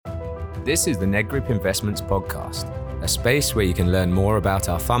This is the Ned Group Investments Podcast, a space where you can learn more about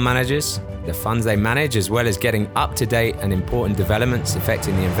our fund managers, the funds they manage, as well as getting up-to-date and important developments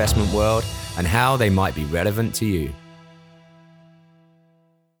affecting the investment world and how they might be relevant to you.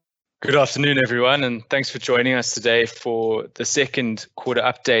 Good afternoon, everyone, and thanks for joining us today for the second quarter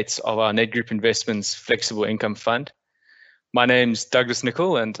updates of our Ned Group Investments Flexible Income Fund. My name's Douglas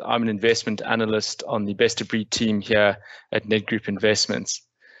Nicol, and I'm an investment analyst on the Best of Breed team here at Ned Group Investments.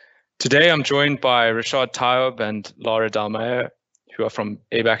 Today, I'm joined by Rashad Tayob and Lara Dalmayer, who are from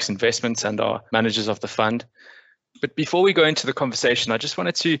Abax Investments and are managers of the fund. But before we go into the conversation, I just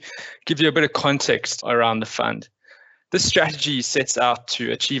wanted to give you a bit of context around the fund. This strategy sets out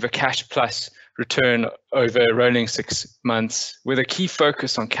to achieve a cash plus return over rolling 6 months with a key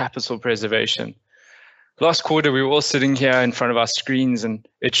focus on capital preservation. Last quarter, we were all sitting here in front of our screens and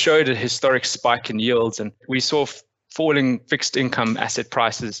it showed a historic spike in yields, and we saw falling fixed income asset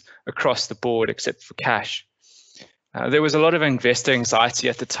prices across the board except for cash. There was a lot of investor anxiety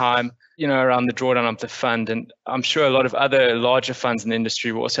at the time, around the drawdown of the fund, and I'm sure a lot of other larger funds in the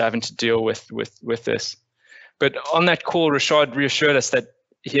industry were also having to deal with this. But on that call, Rashad reassured us that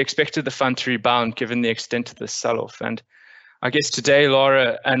he expected the fund to rebound given the extent of the sell-off. And I guess today,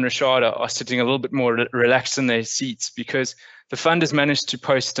 Lara and Rashad are sitting a little bit more relaxed in their seats because the fund has managed to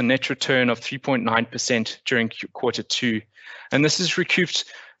post a net return of 3.9% during quarter two. And this has recouped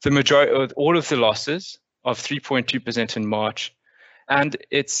the majority of all of the losses of 3.2% in March. And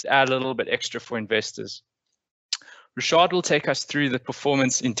it's added a little bit extra for investors. Rashad will take us through the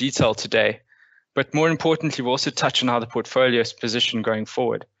performance in detail today. But more importantly, we'll also touch on how the portfolio is positioned going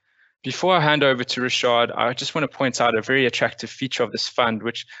forward. Before I hand over to Rashad, I just want to point out a very attractive feature of this fund,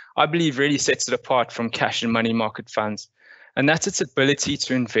 which I believe really sets it apart from cash and money market funds. And that's its ability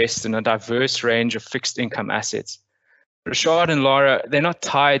to invest in a diverse range of fixed income assets. Rashad and Lara, they're not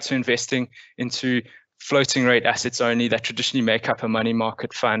tied to investing into floating rate assets only that traditionally make up a money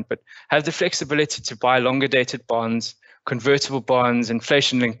market fund, but have the flexibility to buy longer dated bonds, convertible bonds,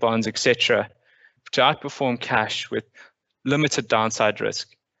 inflation-linked bonds, etc., to outperform cash with limited downside risk.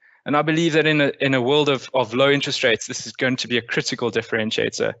 And I believe that in a world of low interest rates, this is going to be a critical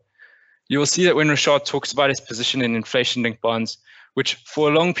differentiator. You will see that when Rashad talks about his position in inflation-linked bonds, which for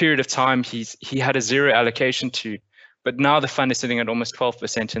a long period of time he had a zero allocation to, but now the fund is sitting at almost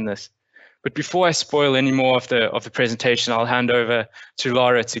 12% in this. But before I spoil any more of the presentation, I'll hand over to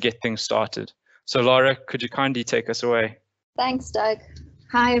Lara to get things started. So Lara, could you kindly take us away? Thanks, Doug.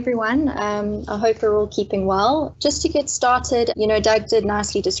 Hi, everyone. I hope you're all keeping well. Just to get started, Doug did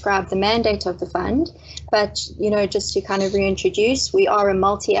nicely describe the mandate of the fund, but, just to kind of reintroduce, we are a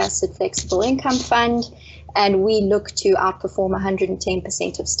multi-asset flexible income fund, and we look to outperform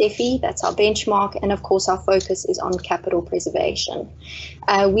 110% of STEFI. That's our benchmark. And of course, our focus is on capital preservation.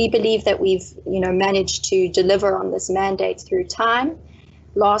 We believe that we've, managed to deliver on this mandate through time.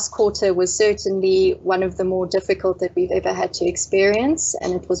 Last quarter was certainly one of the more difficult that we've ever had to experience,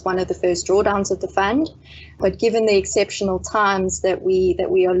 and it was one of the first drawdowns of the fund. But given the exceptional times that we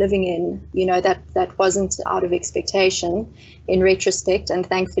are living in, that wasn't out of expectation in retrospect, and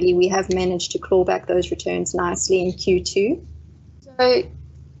thankfully we have managed to claw back those returns nicely in Q2. So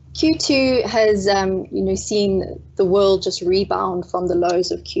Q2 has, seen the world just rebound from the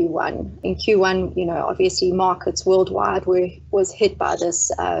lows of Q1. In Q1, obviously markets worldwide was hit by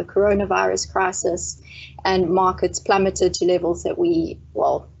this coronavirus crisis, and markets plummeted to levels that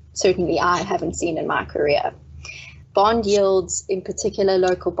certainly I haven't seen in my career. Bond yields, in particular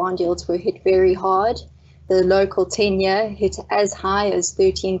local bond yields, were hit very hard. The local 10-year hit as high as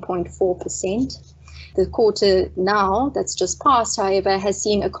 13.4%. The quarter now that's just passed, however, has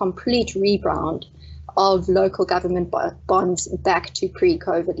seen a complete rebound of local government bonds back to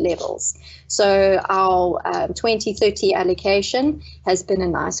pre-COVID levels. So our 2030 allocation has been a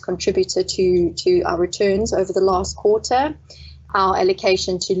nice contributor to our returns over the last quarter. Our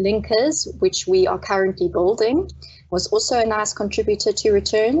allocation to linkers, which we are currently building, was also a nice contributor to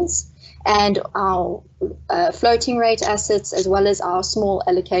returns. And our floating rate assets, as well as our small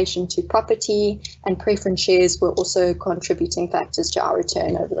allocation to property and preference shares, were also contributing factors to our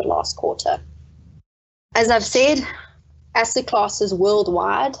return over the last quarter. As I've said, asset classes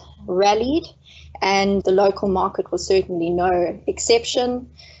worldwide rallied, and the local market was certainly no exception.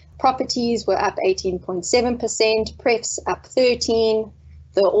 Properties were up 18.7%, prefs up 13%.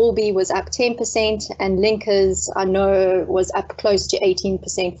 The Albi was up 10%, and linkers, I know, was up close to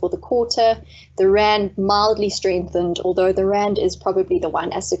 18% for the quarter. The Rand mildly strengthened, although the Rand is probably the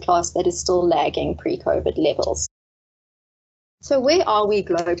one asset class that is still lagging pre-COVID levels. So where are we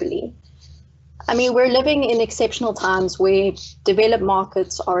globally? I mean, we're living in exceptional times where developed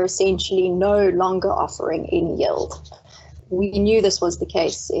markets are essentially no longer offering any yield. We knew this was the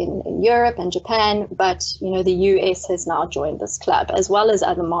case in Europe and Japan, but the US has now joined this club, as well as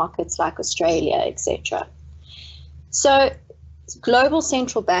other markets like Australia, etc. So global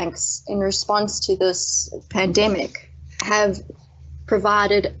central banks, in response to this pandemic, have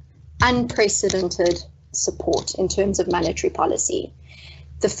provided unprecedented support in terms of monetary policy.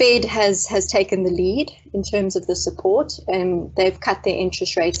 The Fed has taken the lead in terms of the support, and they've cut their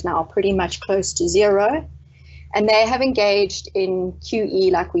interest rates now pretty much close to zero. And they have engaged in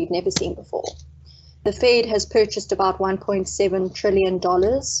QE like we've never seen before. The Fed has purchased about $1.7 trillion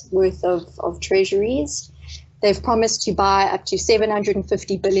worth of treasuries. They've promised to buy up to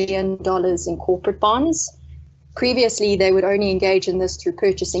 $750 billion in corporate bonds. Previously, they would only engage in this through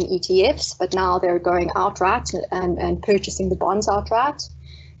purchasing ETFs, but now they're going outright and purchasing the bonds outright.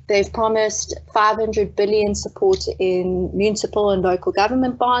 They've promised $500 billion support in municipal and local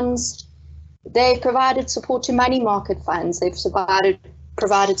government bonds. They've provided support to money market funds. They've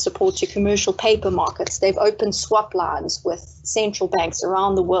provided support to commercial paper markets. They've opened swap lines with central banks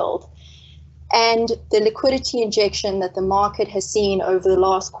around the world. And the liquidity injection that the market has seen over the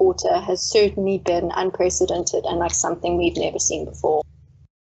last quarter has certainly been unprecedented and like something we've never seen before.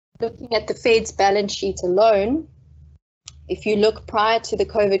 Looking at the Fed's balance sheet alone, if you look prior to the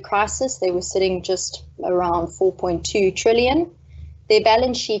COVID crisis, they were sitting just around $4.2 trillion. Their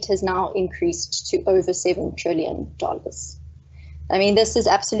balance sheet has now increased to over $7 trillion. I mean, this is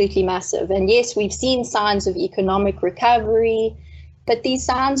absolutely massive. And yes, we've seen signs of economic recovery, but these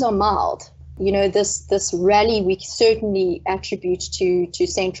signs are mild. This rally we certainly attribute to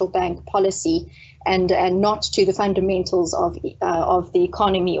central bank policy and not to the fundamentals of the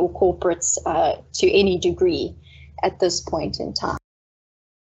economy or corporates to any degree at this point in time.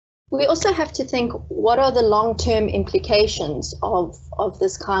 We also have to think, what are the long-term implications of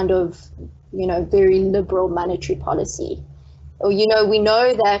this kind of, very liberal monetary policy? We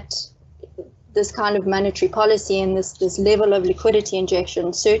know that this kind of monetary policy and this level of liquidity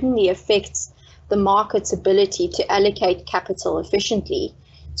injection certainly affects the market's ability to allocate capital efficiently.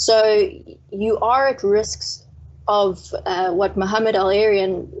 So you are at risks of what Mohamed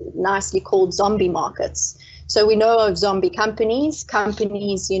El-Erian nicely called zombie markets. So we know of zombie companies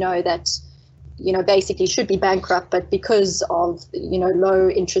that basically should be bankrupt, but because of low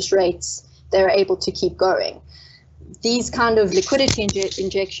interest rates, they're able to keep going. These kind of liquidity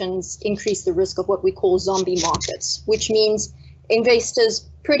injections increase the risk of what we call zombie markets, which means investors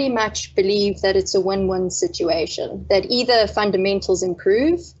pretty much believe that it's a win-win situation, that either fundamentals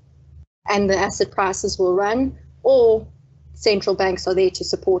improve and the asset prices will run, or central banks are there to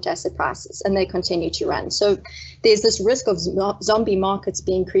support asset prices and they continue to run. So there's this risk of zombie markets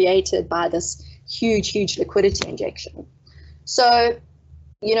being created by this huge liquidity injection. So,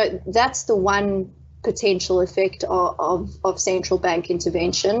 that's the one potential effect of central bank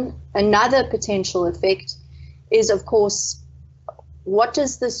intervention. Another potential effect is, of course, what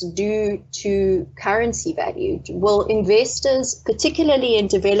does this do to currency value? Will investors, particularly in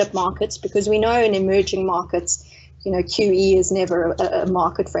developed markets, because we know in emerging markets, QE is never a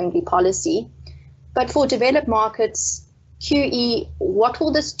market-friendly policy. But for developed markets, QE, what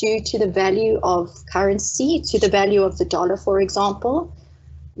will this do to the value of currency, to the value of the dollar, for example?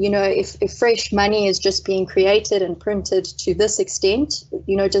 If fresh money is just being created and printed to this extent,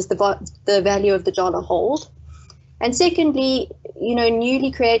 does the value of the dollar hold? And secondly,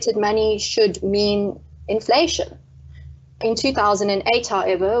 newly created money should mean inflation. In 2008,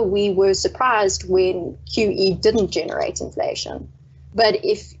 however, we were surprised when QE didn't generate inflation. But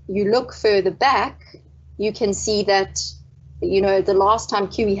if you look further back, you can see that, the last time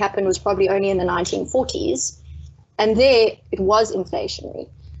QE happened was probably only in the 1940s, and there it was inflationary.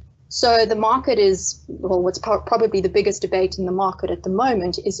 So the market is, what's probably the biggest debate in the market at the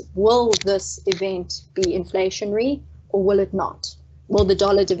moment is, will this event be inflationary or will it not? Will the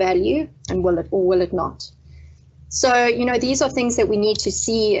dollar devalue and will it not? So, these are things that we need to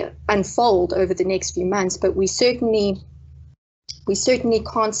see unfold over the next few months, but we certainly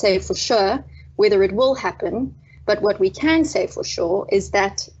can't say for sure whether it will happen. But what we can say for sure is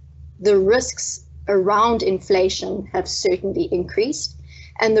that the risks around inflation have certainly increased,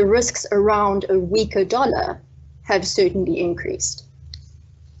 and the risks around a weaker dollar have certainly increased.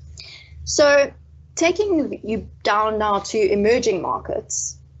 So taking you down now to emerging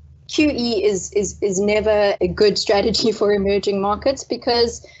markets, QE is never a good strategy for emerging markets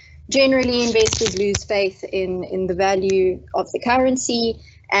because generally investors lose faith in the value of the currency,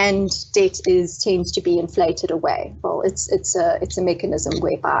 and debt tends to be inflated away. Well, it's a mechanism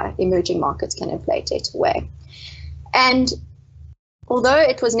whereby emerging markets can inflate debt away. And although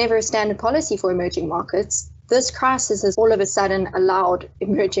it was never a standard policy for emerging markets, this crisis has all of a sudden allowed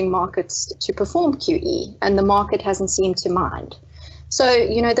emerging markets to perform QE, and the market hasn't seemed to mind. So,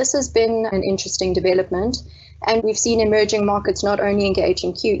 this has been an interesting development, and we've seen emerging markets not only engage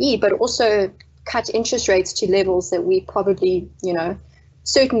in QE, but also cut interest rates to levels that we probably,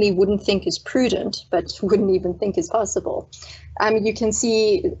 certainly wouldn't think is prudent, but wouldn't even think is possible. You can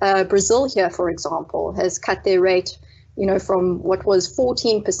see Brazil here, for example, has cut their rate, from what was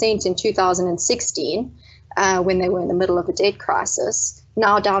 14% in 2016, when they were in the middle of a debt crisis,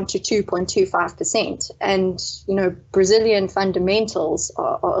 now down to 2.25%. And, Brazilian fundamentals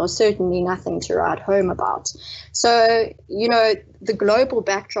are certainly nothing to write home about. So, the global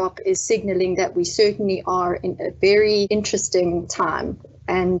backdrop is signaling that we certainly are in a very interesting time,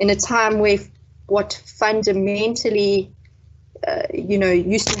 and in a time where what fundamentally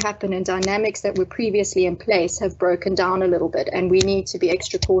used to happen and dynamics that were previously in place have broken down a little bit, and we need to be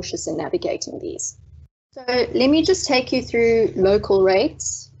extra cautious in navigating these. So let me just take you through local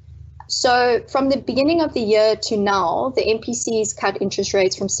rates. So from the beginning of the year to now, the MPC's cut interest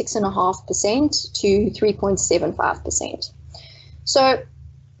rates from 6.5% to 3.75%. So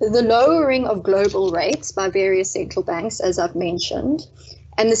the lowering of global rates by various central banks, as I've mentioned,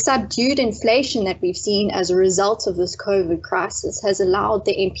 and the subdued inflation that we've seen as a result of this COVID crisis has allowed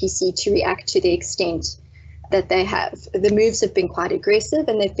the MPC to react to the extent that they have. The moves have been quite aggressive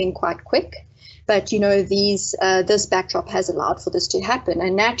and they've been quite quick. But, this backdrop has allowed for this to happen.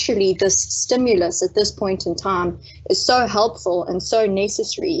 And naturally, this stimulus at this point in time is so helpful and so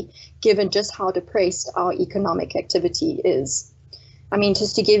necessary, given just how depressed our economic activity is. I mean,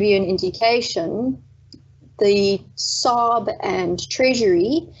 just to give you an indication, the SARB and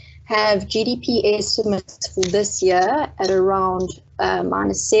Treasury have GDP estimates for this year at around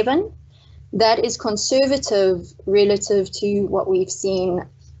 -7. That is conservative relative to what we've seen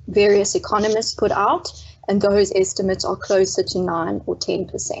various economists put out, and those estimates are closer to 9 or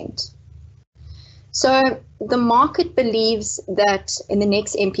 10%. So the market believes that in the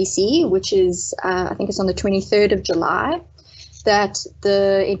next MPC, which is, I think it's on the 23rd of July, that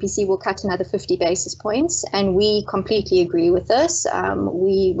the MPC will cut another 50 basis points, and we completely agree with this.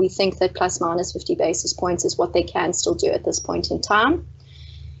 We think that plus minus 50 basis points is what they can still do at this point in time.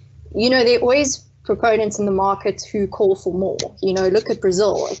 There are always proponents in the market who call for more. Look at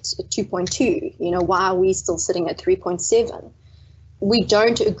Brazil at 2.2. Why are we still sitting at 3.7? We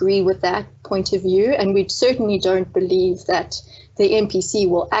don't agree with that point of view, and we certainly don't believe that the MPC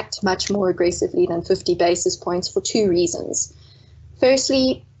will act much more aggressively than 50 basis points for two reasons.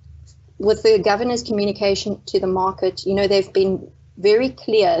 Firstly, with the governor's communication to the market, they've been very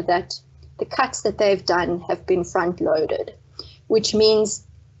clear that the cuts that they've done have been front-loaded, which means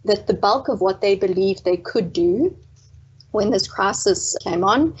that the bulk of what they believed they could do when this crisis came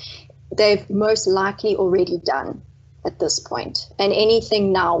on, they've most likely already done at this point. And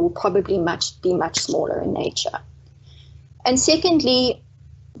anything now will probably be much smaller in nature. And secondly,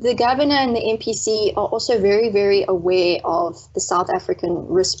 the governor and the MPC are also very, very aware of the South African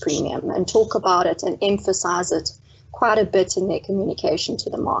risk premium and talk about it and emphasize it quite a bit in their communication to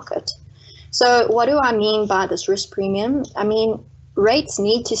the market. So what do I mean by this risk premium? I mean, rates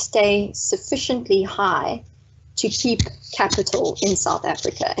need to stay sufficiently high to keep capital in South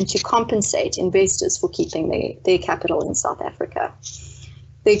Africa and to compensate investors for keeping their capital in South Africa.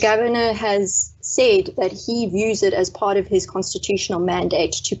 The governor has said that he views it as part of his constitutional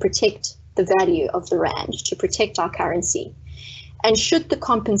mandate to protect the value of the rand, to protect our currency. And should the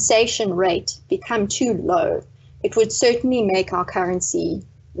compensation rate become too low, it would certainly make our currency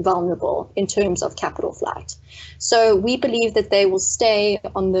vulnerable in terms of capital flight. So we believe that they will stay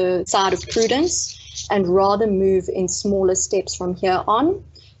on the side of prudence and rather move in smaller steps from here on.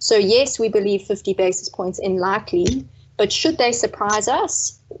 So yes, we believe 50 basis points unlikely, but should they surprise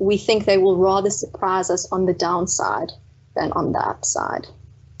us, we think they will rather surprise us on the downside than on the upside.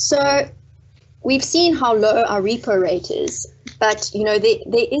 So we've seen how low our repo rate is, but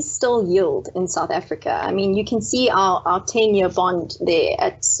there is still yield in South Africa. I mean, you can see our 10-year bond there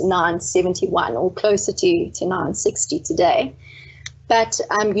at 9.71 or closer to 9.60 today. But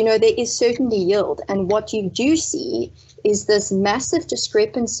there is certainly yield, and what you do see is this massive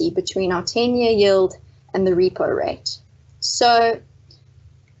discrepancy between our 10-year yield and the repo rate. So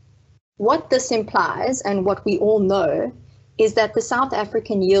what this implies, and what we all know, is that the South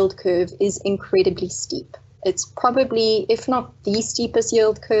African yield curve is incredibly steep. It's probably, if not the steepest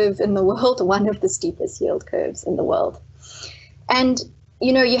yield curve in the world, one of the steepest yield curves in the world. And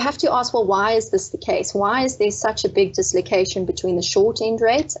you have to ask, well, why is this the case? Why is there such a big dislocation between the short end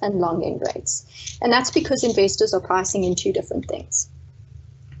rates and long end rates? And that's because investors are pricing in two different things.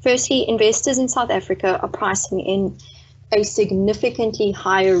 Firstly, investors in South Africa are pricing in a significantly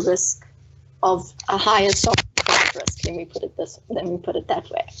higher risk of a higher soft risk. Let me put it that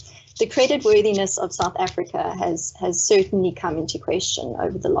way. The creditworthiness of South Africa has certainly come into question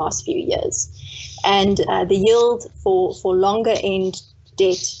over the last few years, and the yield for longer end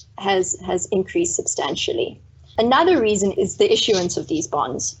debt has increased substantially. Another reason is the issuance of these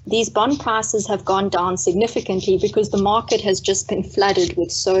bonds. These bond prices have gone down significantly because the market has just been flooded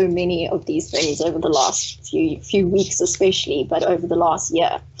with so many of these things over the last few weeks especially, but over the last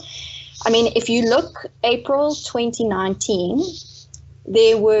year. I mean, if you look April 2019,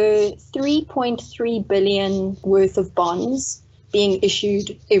 there were 3.3 billion worth of bonds being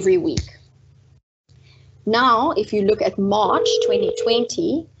issued every week. Now, if you look at March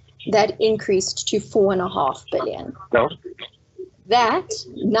 2020, that increased to 4.5 billion. That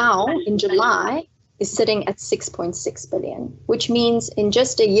now in July is sitting at 6.6 billion, which means in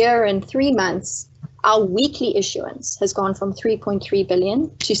just a year and 3 months, our weekly issuance has gone from 3.3 billion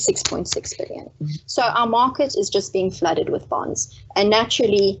to 6.6 billion. So our market is just being flooded with bonds. And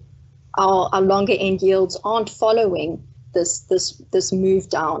naturally, our longer end yields aren't following this move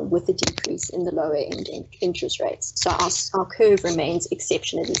down with the decrease in the lower end interest rates. So our curve remains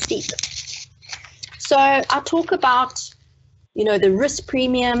exceptionally steep. So I talk about, the risk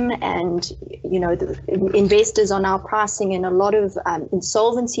premium, and, the investors are now pricing in a lot of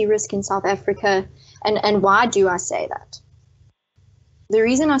insolvency risk in South Africa. And why do I say that? The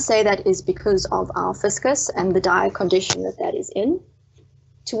reason I say that is because of our fiscus and the dire condition that is in.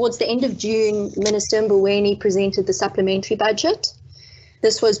 Towards the end of June, Minister Mboweni presented the supplementary budget.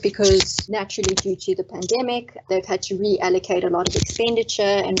 This was because, naturally, due to the pandemic, they've had to reallocate a lot of expenditure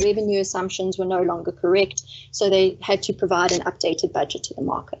and revenue assumptions were no longer correct. So they had to provide an updated budget to the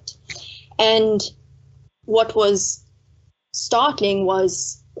market. And what was startling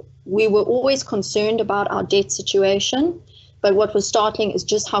was we were always concerned about our debt situation. But what was startling is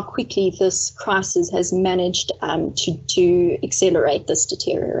just how quickly this crisis has managed to accelerate this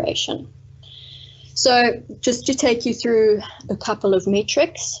deterioration. So just to take you through a couple of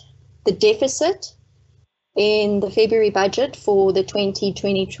metrics, the deficit in the February budget for the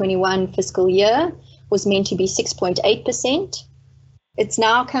 2020-21 fiscal year was meant to be 6.8%. It's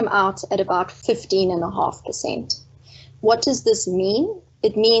now come out at about 15.5%. What does this mean?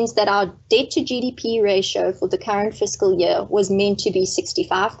 It means that our debt to GDP ratio for the current fiscal year was meant to be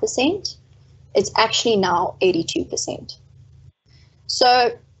 65%. It's actually now 82%.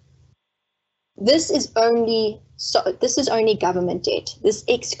 So this is only government debt. This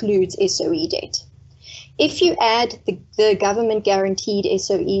excludes SOE debt. If you add the government guaranteed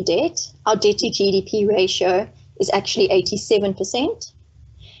SOE debt, our debt to GDP ratio is actually 87%.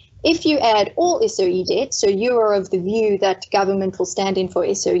 If you add all SOE debt, so you are of the view that government will stand in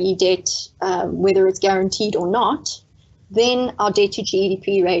for SOE debt, whether it's guaranteed or not, then our debt to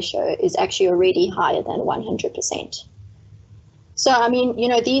GDP ratio is actually already higher than 100%. So, I mean,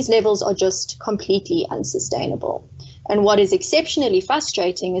 these levels are just completely unsustainable. And what is exceptionally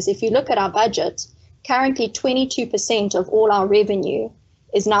frustrating is if you look at our budget, currently 22% of all our revenue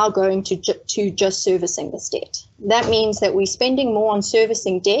is now going to just servicing this debt. That means that we're spending more on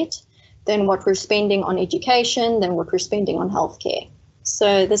servicing debt than what we're spending on education, than what we're spending on healthcare.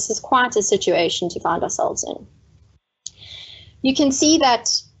 So this is quite a situation to find ourselves in. You can see that,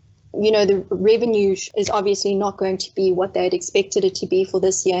 the revenue is obviously not going to be what they had expected it to be for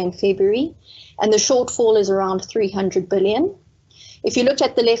this year in February, and the shortfall is around 300 billion. If you looked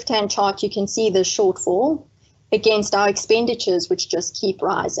at the left-hand chart, you can see the shortfall against our expenditures, which just keep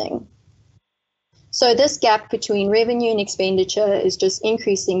rising. So this gap between revenue and expenditure is just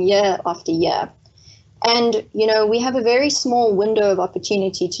increasing year after year. And, we have a very small window of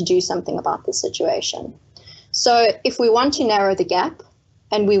opportunity to do something about this situation. So if we want to narrow the gap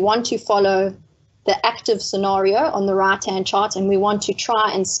and we want to follow the active scenario on the right-hand chart and we want to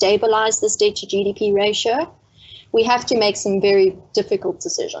try and stabilize this debt to GDP ratio, we have to make some very difficult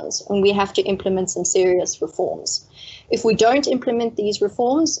decisions and we have to implement some serious reforms. If we don't implement these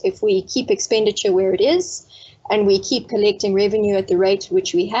reforms, if we keep expenditure where it is and we keep collecting revenue at the rate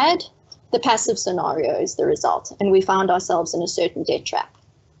which we had, the passive scenario is the result, and we found ourselves in a certain debt trap.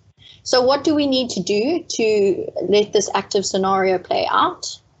 So what do we need to do to let this active scenario play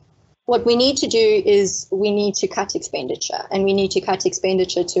out? What we need to do is we need to cut expenditure, and we need to cut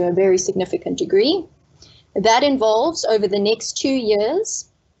expenditure to a very significant degree. That involves, over the next 2 years,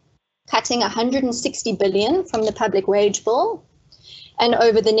 cutting 160 billion from the public wage bill. And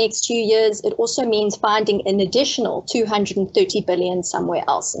over the next 2 years, it also means finding an additional 230 billion somewhere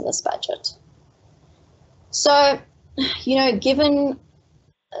else in this budget. So, given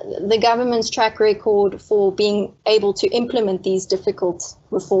the government's track record for being able to implement these difficult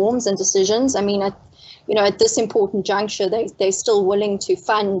reforms and decisions, at this important juncture, they're still willing to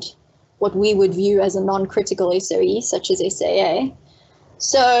fund what we would view as a non-critical SOE, such as SAA.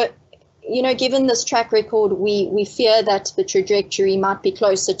 So, given this track record, we fear that the trajectory might be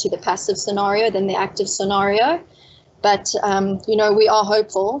closer to the passive scenario than the active scenario. But, we are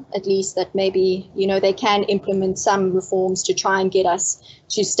hopeful, at least, that maybe, they can implement some reforms to try and get us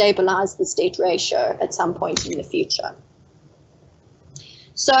to stabilize this debt ratio at some point in the future.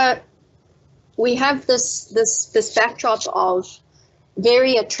 So we have this backdrop of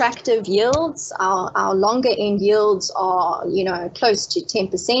very attractive yields. Our longer end yields are, close to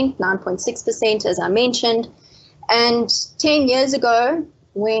 10%, 9.6%, as I mentioned. And 10 years ago,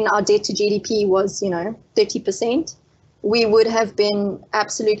 when our debt to GDP was, 30%, we would have been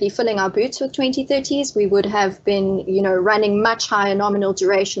absolutely filling our boots with 2030s. We would have been, running much higher nominal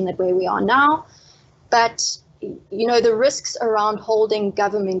duration than where we are now. But, the risks around holding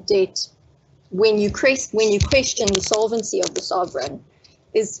government debt when you question the solvency of the sovereign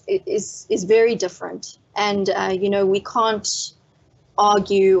is very different. And, we can't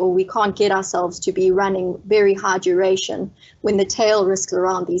argue, or we can't get ourselves to be running very high duration when the tail risks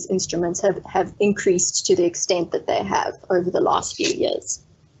around these instruments have increased to the extent that they have over the last few years.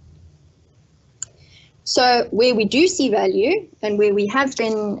 So where we do see value and where we have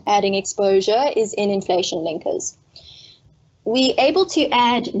been adding exposure is in inflation linkers. We're able to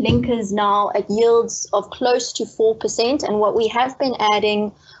add linkers now at yields of close to 4%, and what we have been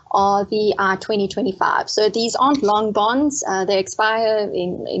adding are the 2025. So these aren't long bonds. They expire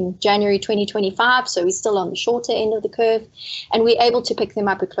in January 2025, so we're still on the shorter end of the curve, and we're able to pick them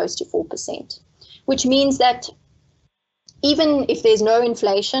up at close to 4%, which means that even if there's no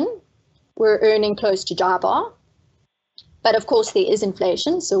inflation, we're earning close to JIBAR. But of course there is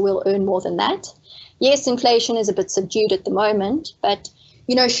inflation, so we'll earn more than that. Yes, inflation is a bit subdued at the moment, but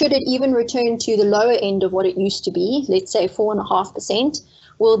should it even return to the lower end of what it used to be, let's say 4.5%,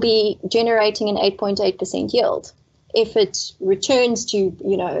 we'll be generating an 8.8% yield. If it returns to,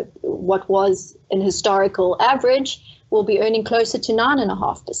 what was an historical average, we'll be earning closer to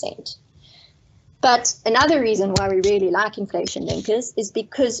 9.5%. But another reason why we really like inflation linkers is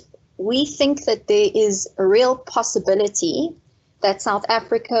because we think that there is a real possibility that South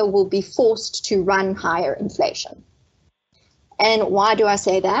Africa will be forced to run higher inflation. And why do I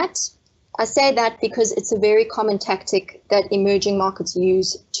say that? I say that because it's a very common tactic that emerging markets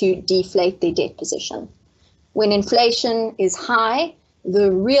use to deflate their debt position. When inflation is high,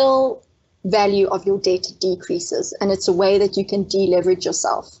 the real value of your debt decreases, and it's a way that you can deleverage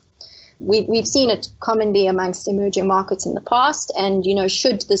yourself. We've seen it commonly amongst emerging markets in the past, and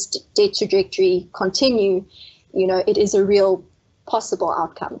should this debt trajectory continue, it is a real possible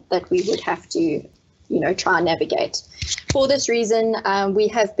outcome that we would have to try and navigate. For this reason, we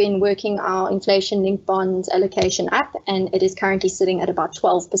have been working our inflation-linked bonds allocation up, and it is currently sitting at about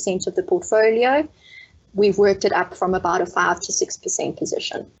 12% of the portfolio. We've worked it up from about a 5 to 6%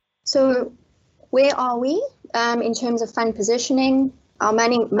 position. So where are we in terms of fund positioning? Our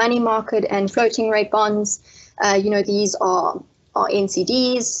money market and floating rate bonds, these are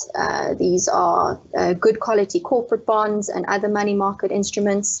NCDs, these are good quality corporate bonds and other money market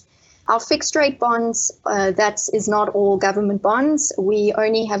instruments. Our fixed rate bonds, that is not all government bonds. We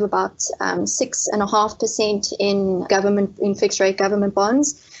only have about 6.5% in fixed rate government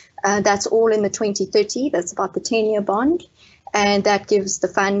bonds. That's all in the 2030. That's about the 10-year bond. And that gives the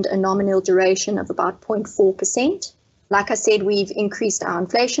fund a nominal duration of about 0.4%. Like I said, we've increased our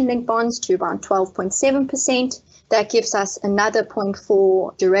inflation-linked bonds to about 12.7%. That gives us another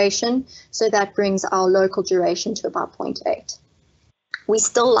 0.4 duration. So that brings our local duration to about 0.8. We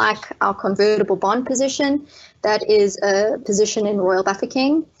still like our convertible bond position. That is a position in Royal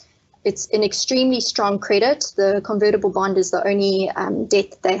Bafokeng. It's an extremely strong credit. The convertible bond is the only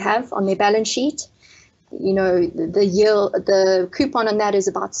debt that they have on their balance sheet. The coupon on that is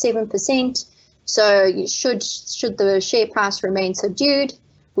about 7%. So should the share price remain subdued,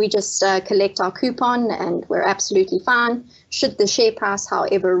 we just collect our coupon and we're absolutely fine. Should the share price,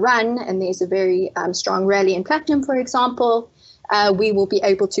 however, run, and there's a very strong rally in platinum, for example, we will be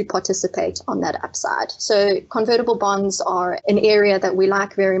able to participate on that upside. So convertible bonds are an area that we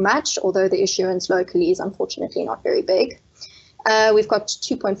like very much, although the issuance locally is unfortunately not very big. We've got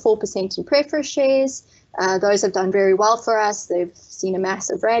 2.4% in preference shares. Those have done very well for us. They've seen a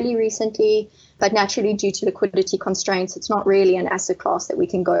massive rally recently. But naturally, due to liquidity constraints, it's not really an asset class that we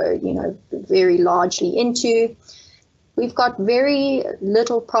can go, very largely into. We've got very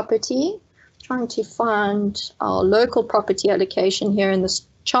little property. Trying to find our local property allocation here in this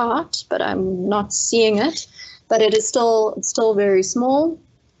chart, but I'm not seeing it. But it is still very small.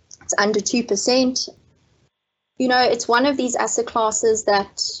 It's under 2%. It's one of these asset classes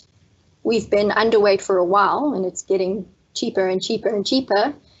that we've been underweight for a while, and it's getting cheaper and cheaper and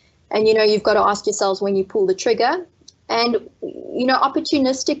cheaper. And, you've got to ask yourselves when you pull the trigger. And,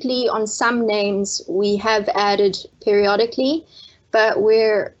 opportunistically on some names we have added periodically, but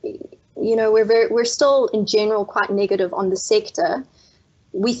we're still in general quite negative on the sector.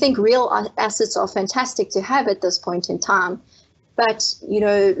 We think real assets are fantastic to have at this point in time. But,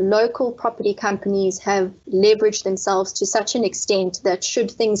 local property companies have leveraged themselves to such an extent that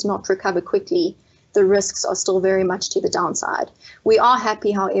should things not recover quickly, the risks are still very much to the downside. We are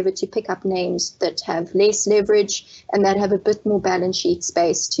happy, however, to pick up names that have less leverage and that have a bit more balance sheet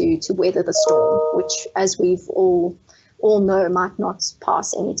space to weather the storm, which, as we've all know, might not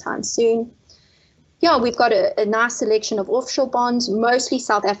pass anytime soon. Yeah, we've got a nice selection of offshore bonds, mostly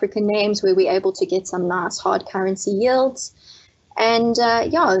South African names where we're able to get some nice hard currency yields. And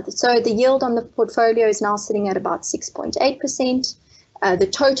so the yield on the portfolio is now sitting at about 6.8%. The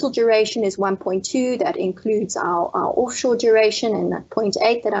total duration is 1.2. That includes our offshore duration and that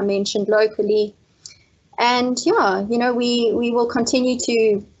 0.8 that I mentioned locally. And we will continue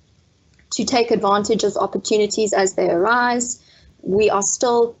to take advantage of opportunities as they arise. We are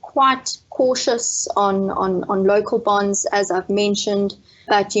still quite cautious on local bonds, as I've mentioned.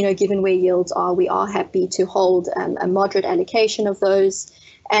 But, given where yields are, we are happy to hold a moderate allocation of those.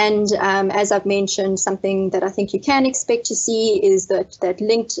 And as I've mentioned, something that I think you can expect to see is that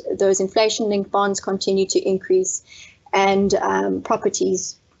those inflation-linked bonds continue to increase, and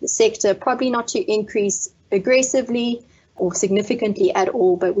properties, the sector, probably not to increase aggressively or significantly at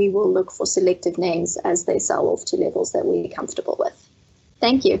all, but we will look for selective names as they sell off to levels that we're comfortable with.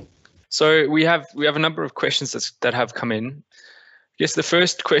 Thank you. So we have a number of questions that have come in. I guess the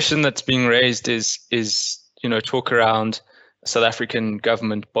first question that's being raised is talk around South African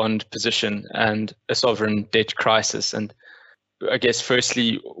government bond position and a sovereign debt crisis. And I guess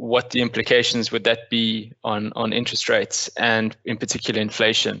firstly, what the implications would that be on interest rates and in particular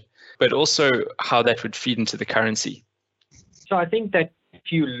inflation, but also how that would feed into the currency. So I think that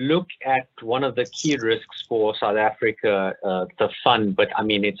if you look at one of the key risks for South Africa, the fund, but I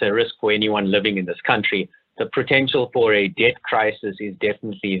mean, it's a risk for anyone living in this country, the potential for a debt crisis is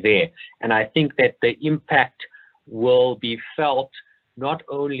definitely there. And I think that the impact will be felt not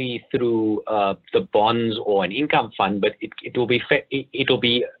only through the bonds or an income fund, but it'll be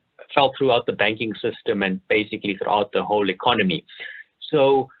felt throughout the banking system and basically throughout the whole economy.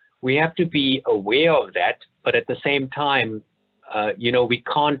 So we have to be aware of that, but at the same time, we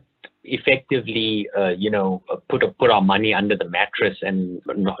can't effectively, put our money under the mattress and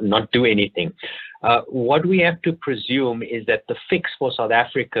not do anything. What we have to presume is that the fix for South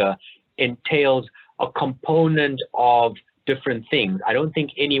Africa entails a component of different things. I don't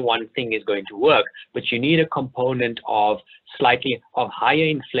think any one thing is going to work, but you need a component of higher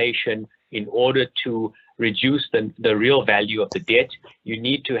inflation in order to reduce the real value of the debt. You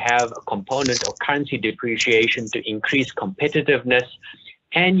need to have a component of currency depreciation to increase competitiveness,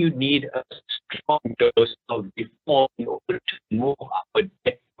 and you need a strong dose of reform in order to move our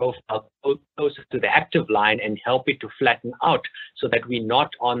debt profile closer to the active line and help it to flatten out so that we're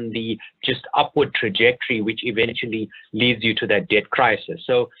not on the just upward trajectory, which eventually leads you to that debt crisis.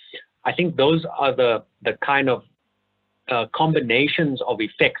 So I think those are the kind of combinations of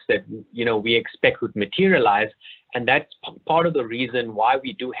effects that we expect would materialize, and that's part of the reason why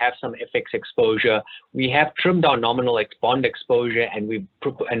we do have some FX exposure. We have trimmed our nominal bond exposure, and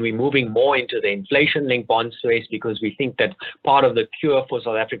we're moving more into the inflation-linked bond space because we think that part of the cure for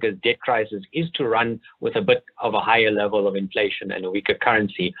South Africa's debt crisis is to run with a bit of a higher level of inflation and a weaker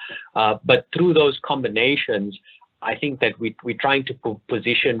currency. But through those combinations, I think that we're trying to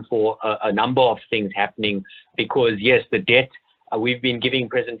position for a number of things happening because, yes, the debt, we've been giving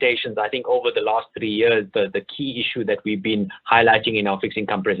presentations, I think, over the last 3 years. The key issue that we've been highlighting in our fixed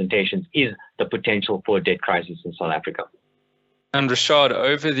income presentations is the potential for a debt crisis in South Africa. And Rashad,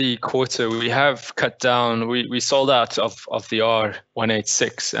 over the quarter, we have cut down, we sold out of the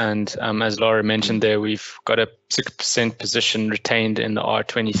R186. And as Laura mentioned there, we've got a 6% position retained in the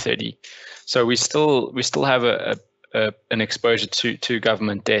R2030. So we still have an exposure to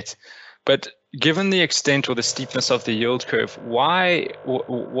government debt. But given the extent or the steepness of the yield curve, why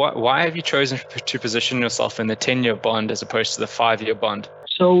have you chosen to position yourself in the 10-year bond as opposed to the 5-year bond?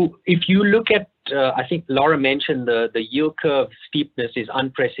 So if you look at I think Laura mentioned, the yield curve steepness is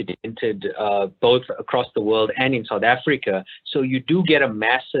unprecedented, both across the world and in South Africa. So you do get a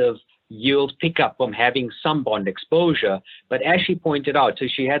massive yield pickup from having some bond exposure. But as she pointed out, so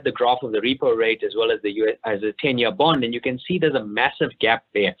she had the graph of the repo rate as well as the US as a 10-year bond, and you can see there's a massive gap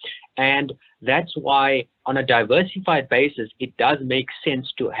there. And that's why on a diversified basis, it does make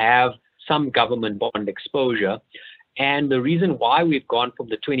sense to have some government bond exposure. And the reason why we've gone from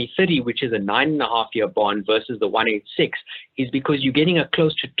the 2030, which is a 9.5-year bond, versus the 186, is because you're getting a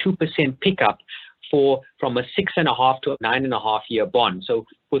close to 2% pickup from a 6.5 to a 9.5-year bond. So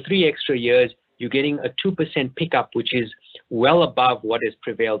for 3 extra years, you're getting a 2% pickup, which is well above what has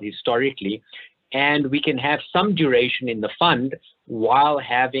prevailed historically. And we can have some duration in the fund while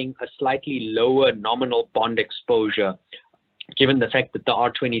having a slightly lower nominal bond exposure, given the fact that the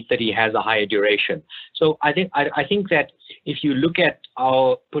R2030 has a higher duration. So I think that if you look at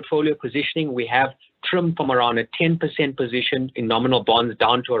our portfolio positioning, we have trimmed from around a 10% position in nominal bonds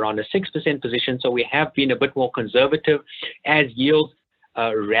down to around a 6% position. So we have been a bit more conservative. As yields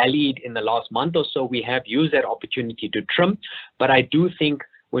rallied in the last month or so, we have used that opportunity to trim. But I do think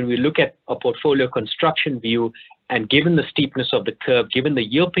when we look at a portfolio construction view, and given the steepness of the curve, given the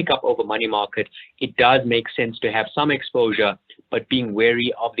yield pickup over money market, it does make sense to have some exposure, but being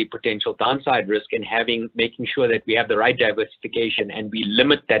wary of the potential downside risk and making sure that we have the right diversification and we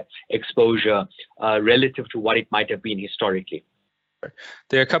limit that exposure relative to what it might have been historically.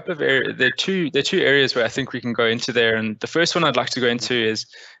 There are a couple of areas. There are two areas where I think we can go into there, and the first one I'd like to go into is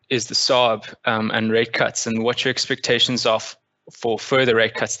the SARB and rate cuts, and what your expectations are for further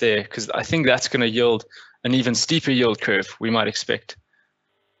rate cuts there, because I think that's going to yield an even steeper yield curve we might expect.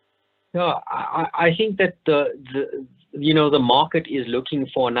 No, I think that the market is looking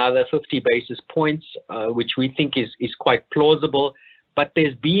for another 50 basis points, which we think is quite plausible. But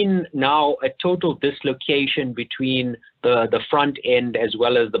there's been now a total dislocation between the front end as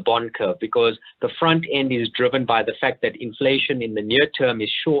well as the bond curve, because the front end is driven by the fact that inflation in the near term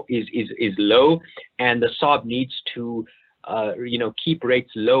is low, and the SARB needs to keep rates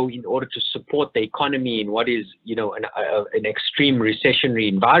low in order to support the economy in what is, an extreme recessionary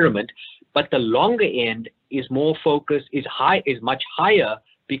environment. But the longer end is more focused, is much higher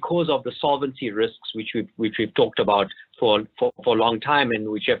because of the solvency risks, which we've talked about for a long time, and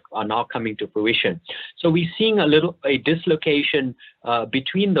which are now coming to fruition. So we're seeing a dislocation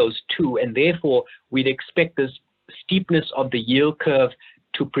between those two, and therefore we'd expect this steepness of the yield curve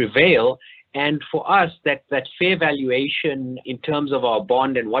to prevail. And for us, that fair valuation in terms of our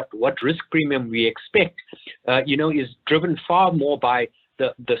bond and what risk premium we expect, is driven far more by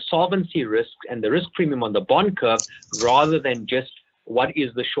the solvency risk and the risk premium on the bond curve, rather than just what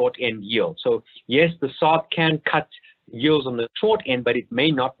is the short end yield. So yes, the SARB can cut yields on the short end, but it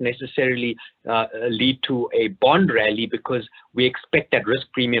may not necessarily lead to a bond rally, because we expect that risk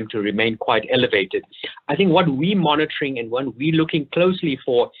premium to remain quite elevated. I think what we're monitoring and what we're looking closely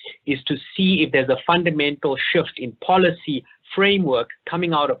for is to see if there's a fundamental shift in policy framework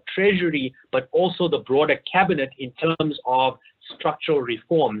coming out of Treasury, but also the broader cabinet, in terms of structural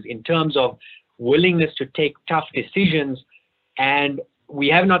reforms, in terms of willingness to take tough decisions. And we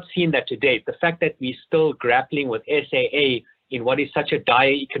have not seen that to date. The fact that we're still grappling with SAA in what is such a dire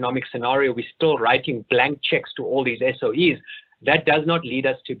economic scenario, we're still writing blank checks to all these SOEs, that does not lead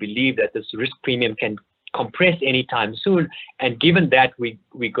us to believe that this risk premium can compress anytime soon. And given that,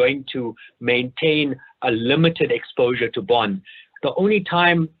 we're going to maintain a limited exposure to bonds. The only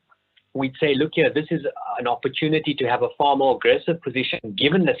time we'd say, look here, this is an opportunity to have a far more aggressive position,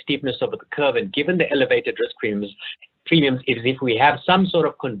 given the steepness of the curve and given the elevated risk premiums, is if we have some sort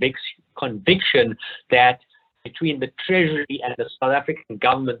of conviction that between the Treasury and the South African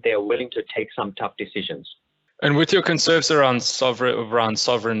government, they are willing to take some tough decisions. And with your concerns around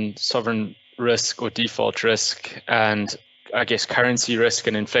sovereign risk or default risk, and I guess currency risk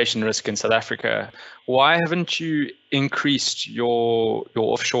and inflation risk in South Africa, why haven't you increased your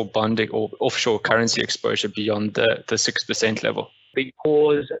offshore bond or offshore currency exposure beyond the 6% level?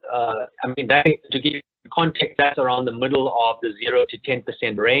 Because, that, to give you context, that's around the middle of the 0 to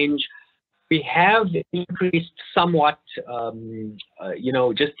 10% range. We have increased somewhat,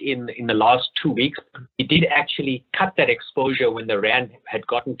 just in the last 2 weeks. We did actually cut that exposure when the Rand had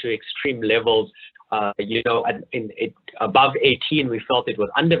gotten to extreme levels. Above 18, we felt it was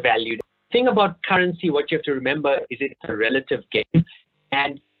undervalued. The thing about currency, what you have to remember is it's a relative game.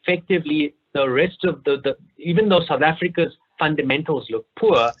 And effectively, the rest of even though South Africa's fundamentals look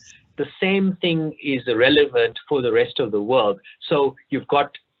poor, the same thing is relevant for the rest of the world. So you've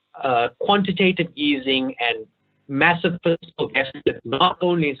got quantitative easing and massive fiscal deficit, not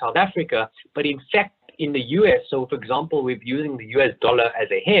only in South Africa, but in fact in the US. So, for example, we're using the US dollar as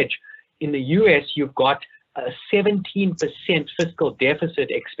a hedge. In the US, you've got a 17% fiscal deficit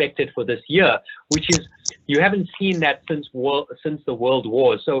expected for this year, which is, you haven't seen that since the World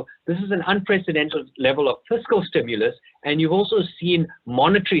War. So this is an unprecedented level of fiscal stimulus, and you've also seen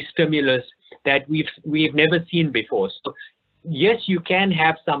monetary stimulus that we've never seen before. So yes, you can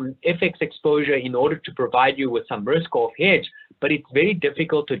have some FX exposure in order to provide you with some risk off hedge, but it's very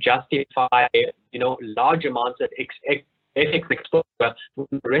difficult to justify, large amounts of FX exposure when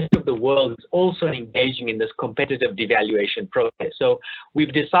the rest of the world is also engaging in this competitive devaluation process. So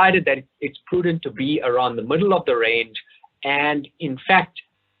we've decided that it's prudent to be around the middle of the range. And in fact,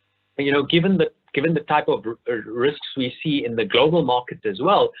 given the type of risks we see in the global markets as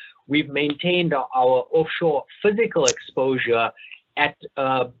well, we've maintained our offshore physical exposure at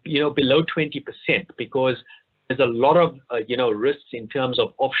below 20%, because there's a lot of risks in terms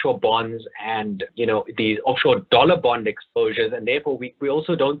of offshore bonds and the offshore dollar bond exposures, and therefore we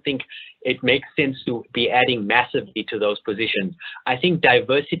also don't think it makes sense to be adding massively to those positions. I think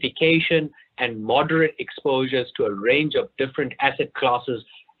diversification and moderate exposures to a range of different asset classes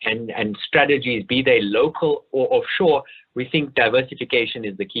and strategies, be they local or offshore, we think diversification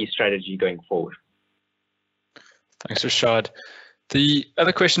is the key strategy going forward. Thanks, Rashad. The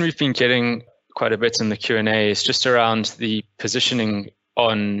other question we've been getting quite a bit in the Q&A is just around the positioning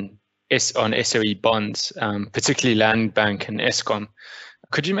on SOE bonds, particularly Land Bank and Eskom.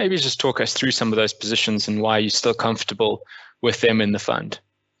 Could you maybe just talk us through some of those positions and why you're still comfortable with them in the fund?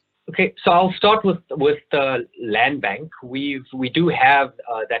 Okay, so I'll start with Land Bank. We do have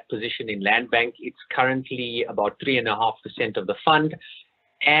that position in Land Bank. It's currently about 3.5% of the fund,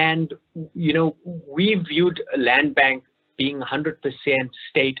 and we viewed Land Bank being 100%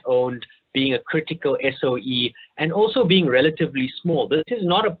 state-owned, being a critical SOE, and also being relatively small. This is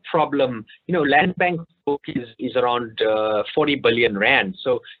not a problem. Land Bank book is around 40 billion rand.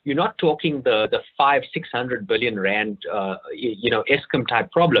 So you're not talking the 500-600 billion rand, Eskom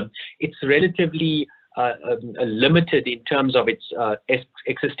type problem. It's relatively limited in terms of its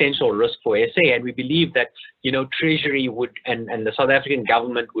existential risk for SA, and we believe that Treasury would and the South African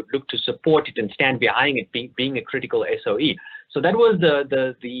government would look to support it and stand behind it being a critical SOE. So that was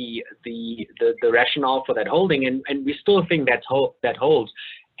the rationale for that holding, and we still think that holds.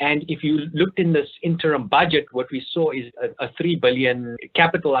 And if you looked in this interim budget, what we saw is a 3 billion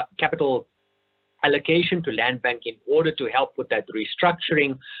capital allocation to Land Bank in order to help with that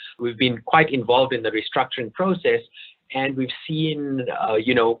restructuring. We've been quite involved in the restructuring process, and we've seen,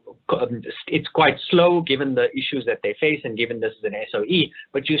 it's quite slow given the issues that they face and given this is an SOE,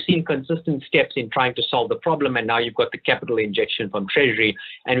 but you've seen consistent steps in trying to solve the problem, and now you've got the capital injection from Treasury,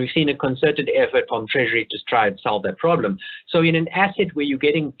 and we've seen a concerted effort from Treasury to try and solve that problem. So in an asset where you're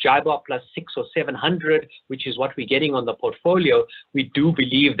getting JIBAR plus 600 or 700, which is what we're getting on the portfolio, we do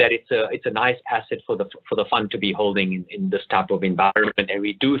believe that it's a nice asset for the fund to be holding in this type of environment, and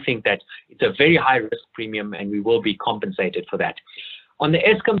we do think that it's a very high risk premium, and we will be compensated for that. On the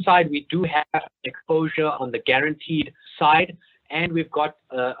Eskom side, we do have exposure on the guaranteed side, and we've got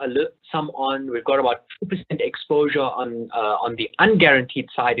we've got about 2% exposure on the unguaranteed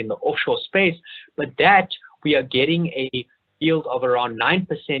side in the offshore space, but that we are getting a yield of around 9%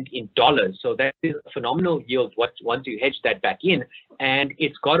 in dollars. So that is a phenomenal yield once you hedge that back in, and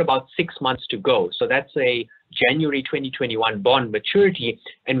it's got about 6 months to go. So that's a January 2021 bond maturity,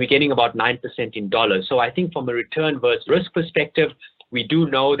 and we're getting about 9% in dollars. So I think from a return versus risk perspective, we do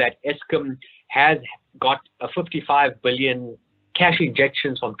know that Eskom has got a 55 billion cash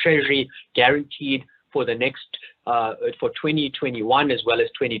injections from Treasury guaranteed for the next for 2021 as well as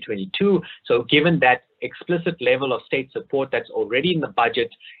 2022. So given that explicit level of state support that's already in the budget,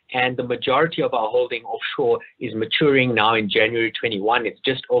 and the majority of our holding offshore is maturing now in January 21, it's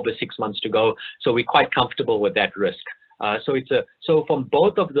just over 6 months to go. So we're quite comfortable with that risk. So from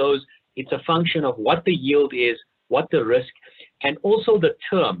both of those, it's a function of what the yield is, what the risk, and also the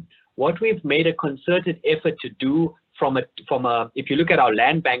term. What we've made a concerted effort to do if you look at our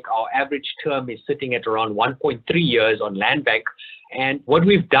Land Bank, our average term is sitting at around 1.3 years on Land Bank. And what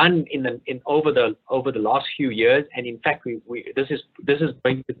we've done over the last few years, and in fact, this is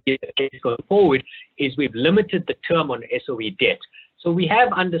going to be the case going forward, is we've limited the term on SOE debt. So we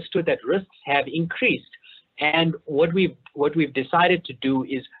have understood that risks have increased, and what we've decided to do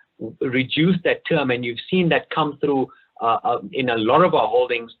is reduce that term, and you've seen that come through in a lot of our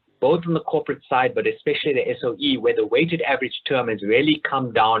holdings, both on the corporate side, but especially the SOE, where the weighted average term has really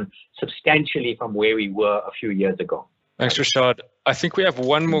come down substantially from where we were a few years ago. Thanks, Rashad. I think we have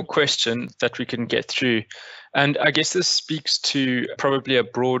one more question that we can get through, And I guess this speaks to probably a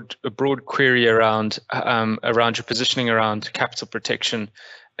broad query around your positioning around capital protection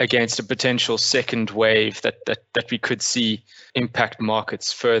against a potential second wave that we could see impact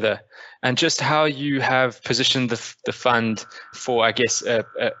markets further, and just how you have positioned the fund for, I guess, a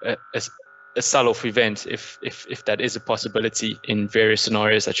sell-off event, if that is a possibility in various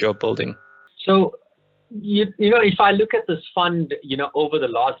scenarios that you're building. So, if I look at this fund, over the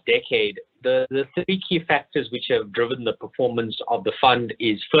last decade, the three key factors which have driven the performance of the fund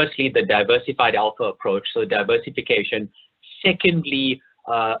is firstly the diversified alpha approach, so diversification. Secondly,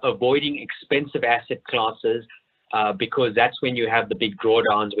 avoiding expensive asset classes, because that's when you have the big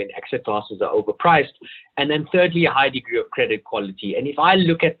drawdowns, when asset classes are overpriced. And then thirdly, a high degree of credit quality. And if I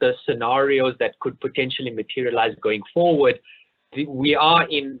look at the scenarios that could potentially materialize going forward, we are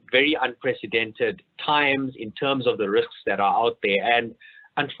in very unprecedented times in terms of the risks that are out there. And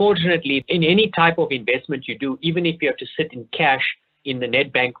unfortunately, in any type of investment you do, even if you have to sit in cash in the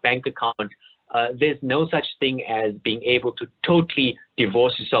Nedbank bank account, there's no such thing as being able to totally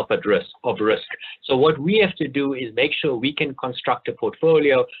divorce yourself of risk. So what we have to do is make sure we can construct a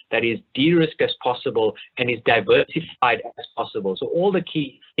portfolio that is de-risked as possible and is diversified as possible. So all the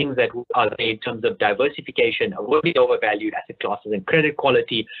key things that are there in terms of diversification, avoiding overvalued asset classes and credit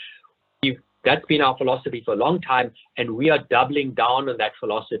quality, that's been our philosophy for a long time, and we are doubling down on that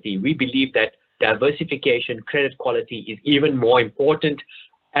philosophy. We believe that diversification, credit quality is even more important.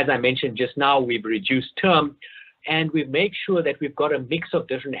 As I mentioned just now, we've reduced term, and we've made sure that we've got a mix of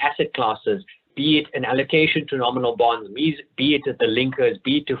different asset classes, be it an allocation to nominal bonds, be it the linkers,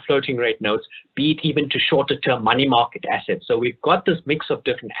 be it to floating rate notes, be it even to shorter term money market assets. So we've got this mix of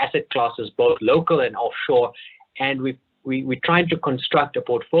different asset classes, both local and offshore, and we're trying to construct a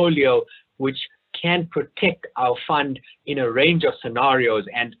portfolio which can protect our fund in a range of scenarios.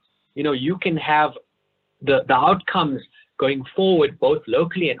 And you can have the outcomes going forward, both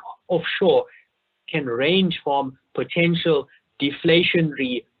locally and offshore, can range from potential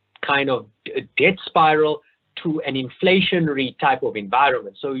deflationary kind of debt spiral to an inflationary type of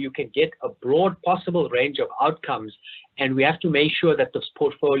environment. So you can get a broad possible range of outcomes, and we have to make sure that this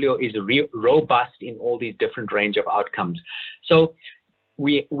portfolio is robust in all these different range of outcomes. So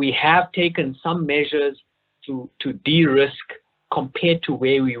we have taken some measures to de-risk compared to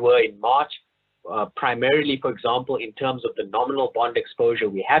where we were in March. Primarily, for example, in terms of the nominal bond exposure,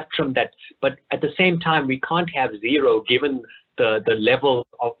 we have trimmed that, but at the same time, we can't have zero given the level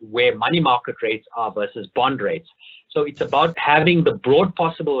of where money market rates are versus bond rates. So it's about having the broad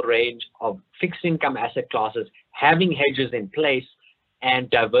possible range of fixed income asset classes, having hedges in place, and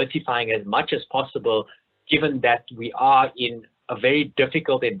diversifying as much as possible, given that we are in a very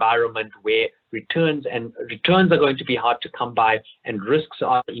difficult environment where returns are going to be hard to come by and risks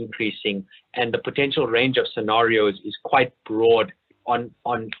are increasing, and the potential range of scenarios is quite broad on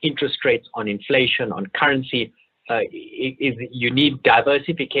interest rates, on inflation, on currency. You need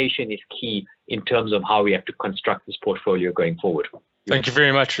diversification is key in terms of how we have to construct this portfolio going forward. Thank you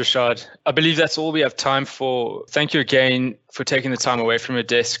very much, Rashad. I believe that's all we have time for. Thank you again for taking the time away from your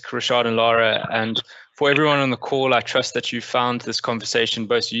desk, Rashad and Lara. And for everyone on the call, I trust that you found this conversation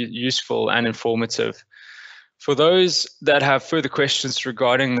both useful and informative. For those that have further questions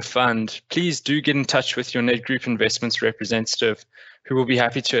regarding the fund, please do get in touch with your Nedgroup Investments representative, who will be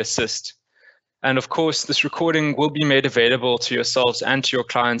happy to assist. And of course, this recording will be made available to yourselves and to your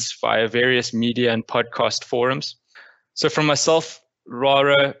clients via various media and podcast forums. So from myself,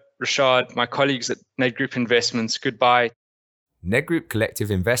 Lara, Rashad, my colleagues at Nedgroup Investments, goodbye. Nedgroup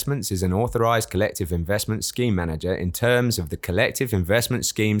Collective Investments is an authorised collective investment scheme manager in terms of the Collective Investment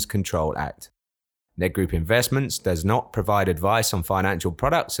Schemes Control Act. Nedgroup Investments does not provide advice on financial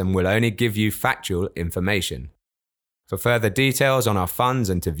products and will only give you factual information. For further details on our funds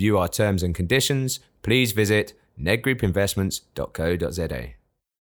and to view our terms and conditions, please visit nedgroupinvestments.co.za.